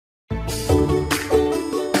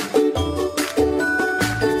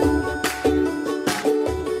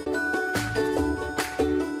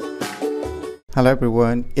Hello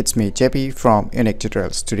everyone, it's me JP from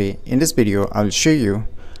UniqueTutorials. Today in this video I'll show you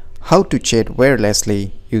how to chat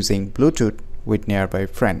wirelessly using Bluetooth with nearby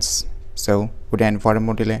friends. So without any further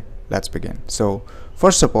more delay, let's begin. So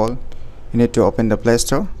first of all, you need to open the Play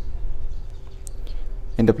Store.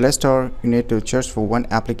 In the Play Store, you need to search for one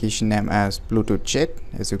application named as Bluetooth Chat.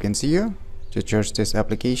 As you can see here, just search this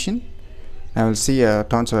application. Now you'll see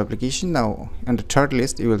tons of applications. Now on the third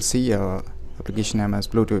list you will see application name as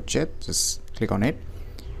Bluetooth Chat. Just click on it.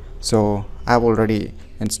 So I've already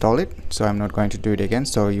installed it, so I'm not going to do it again.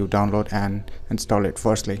 So you download and install it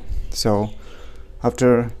firstly. So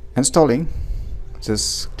after installing,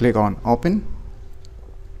 just click on open.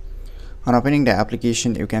 On opening the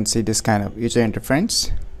application, you can see this kind of user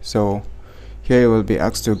interface. So here you will be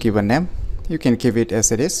asked to give a name. You can give it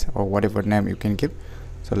as it is or whatever name you can give.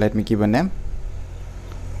 So let me give a name.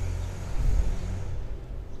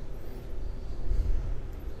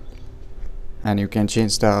 And you can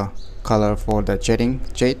change the color for the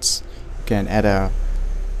chats. You can add a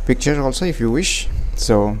picture also if you wish.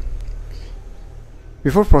 So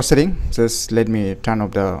before proceeding, just let me turn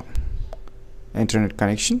off the internet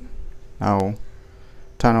connection. Now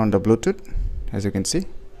turn on the Bluetooth. As you can see,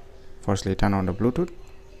 firstly turn on the Bluetooth.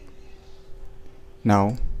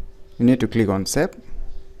 Now you need to click on save.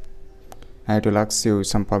 Now it will ask you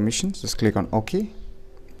some permissions. Just click on OK.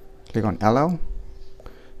 Click on allow.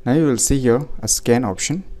 Now you will see here a scan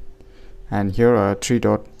option, and here are three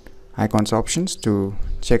dot icons options to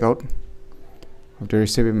check out of the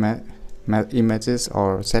receive images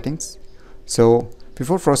or settings. So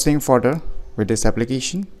before proceeding further with this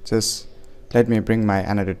application, just let me bring my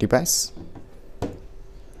another device.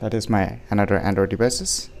 That is my another Android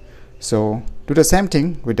devices. So do the same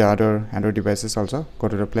thing with the other Android devices also. Go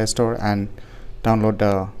to the Play Store and download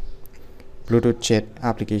the Bluetooth Chat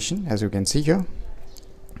application, as you can see here.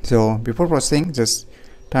 So before proceeding, just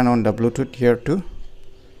turn on the Bluetooth here too.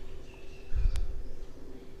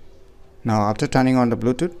 Now after turning on the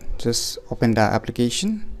Bluetooth, just open the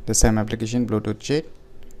application, the same application Bluetooth Chat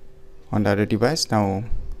on the other device. Now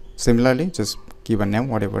similarly, just give a name,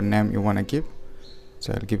 whatever name you want to give.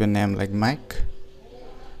 So I'll give a name like Mike.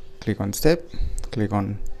 Click on step, click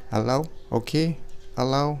on allow, OK,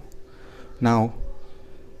 allow. Now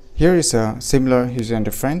here is a similar user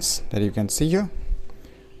interface that you can see here.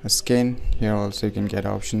 A scan. Here also you can get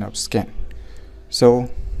an option of scan. So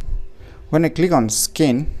when I click on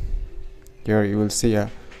scan, here you will see a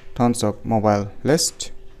tons of mobile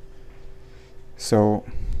list. So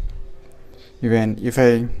even if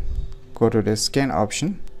I go to the scan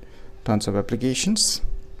option, tons of applications.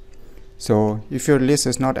 So if your list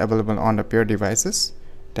is not available on the pair devices,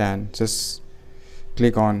 then just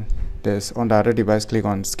click on this. On the other device, click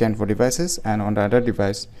on scan for devices, and on the other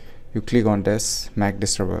device you click on this Mac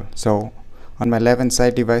discoverable. So on my left hand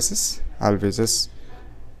side devices, I'll be just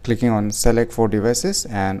clicking on select for devices,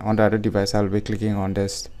 and on the other device I'll be clicking on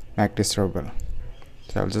this Mac discoverable.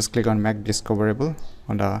 So I'll just click on Mac discoverable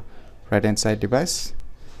on the right hand side device,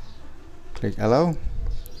 click allow,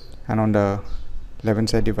 and on the left hand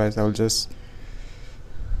side device I'll just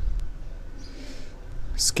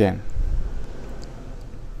scan.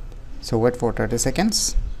 So wait for 30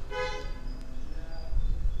 seconds.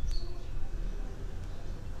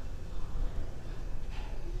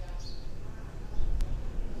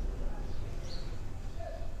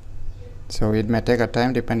 So it may take a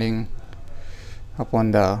time depending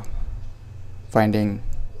upon the finding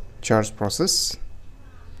charge process.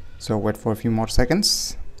 So wait for a few more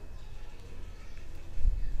seconds.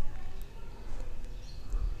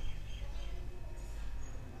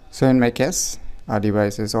 So in my case, our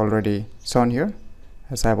device is already shown here,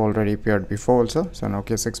 as I've already paired before also. So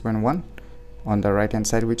Nokia 6.1 on the right hand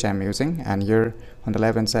side, which I'm using, and here on the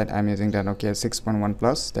left hand side I'm using the Nokia 6.1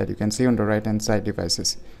 Plus that you can see on the right hand side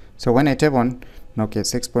devices. So when I tap on Nokia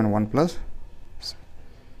 6.1 Plus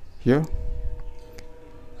here,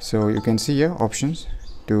 so you can see here options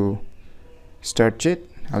to start chat.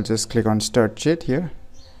 I'll just click on start chat here.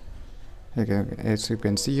 Okay, as you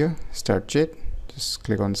can see here, start chat. Just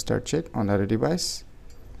click on start chat on the other device.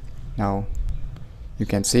 Now you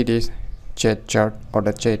can see this chat chart or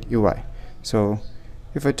the chat UI. So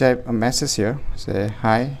if I type a message here, say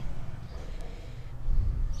hi,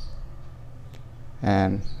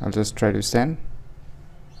 and I'll just try to send.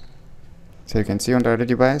 So you can see on the other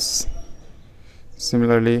device.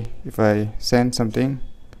 Similarly, if I send something,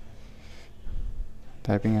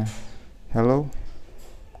 typing a hello,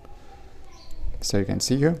 so you can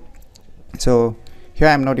see here. So here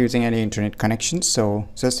I'm not using any internet connections, so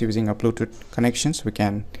just using a Bluetooth connections we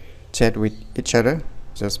can chat with each other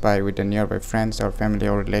just by with the nearby friends or family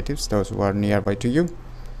or relatives, those who are nearby to you.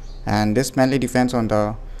 And this mainly depends on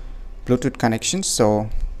the Bluetooth connections. So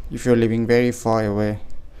if you're living very far away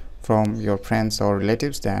from your friends or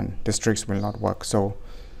relatives, then this tricks will not work. So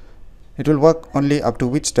it will work only up to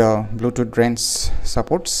which the Bluetooth range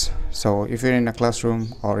supports. So if you're in a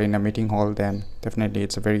classroom or in a meeting hall, then definitely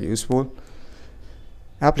it's a very useful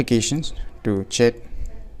application to chat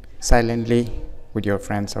silently with your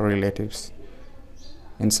friends or relatives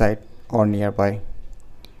inside or nearby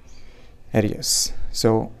areas.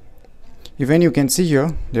 So even you can see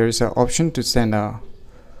here, there is an option to send a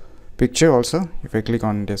picture also. If I click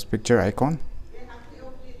on this picture icon,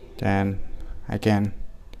 then I can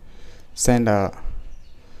send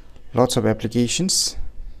lots of applications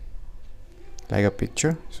like a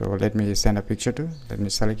picture. So let me send a picture to, let me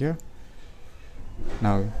select here.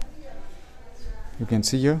 Now you can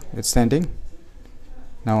see here it's sending.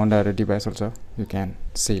 Now on the other device also you can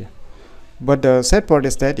see. But the sad part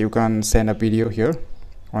is that you can't send a video here.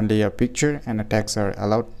 Only a picture and a text are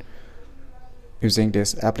allowed using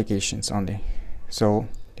these applications only. So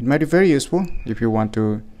it might be very useful if you want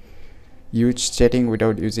to use chatting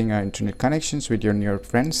without using internet connections with your near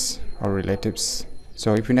friends or relatives.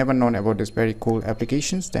 So if you never known about these very cool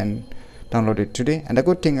applications, then download it today. And the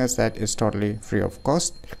good thing is that it's totally free of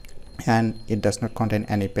cost and it does not contain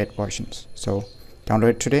any paid versions. So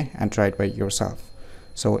download it today and try it by yourself.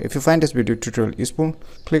 So if you find this video tutorial useful,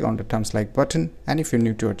 click on the thumbs like button, and if you're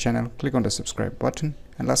new to our channel, click on the subscribe button.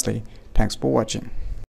 And lastly, thanks for watching.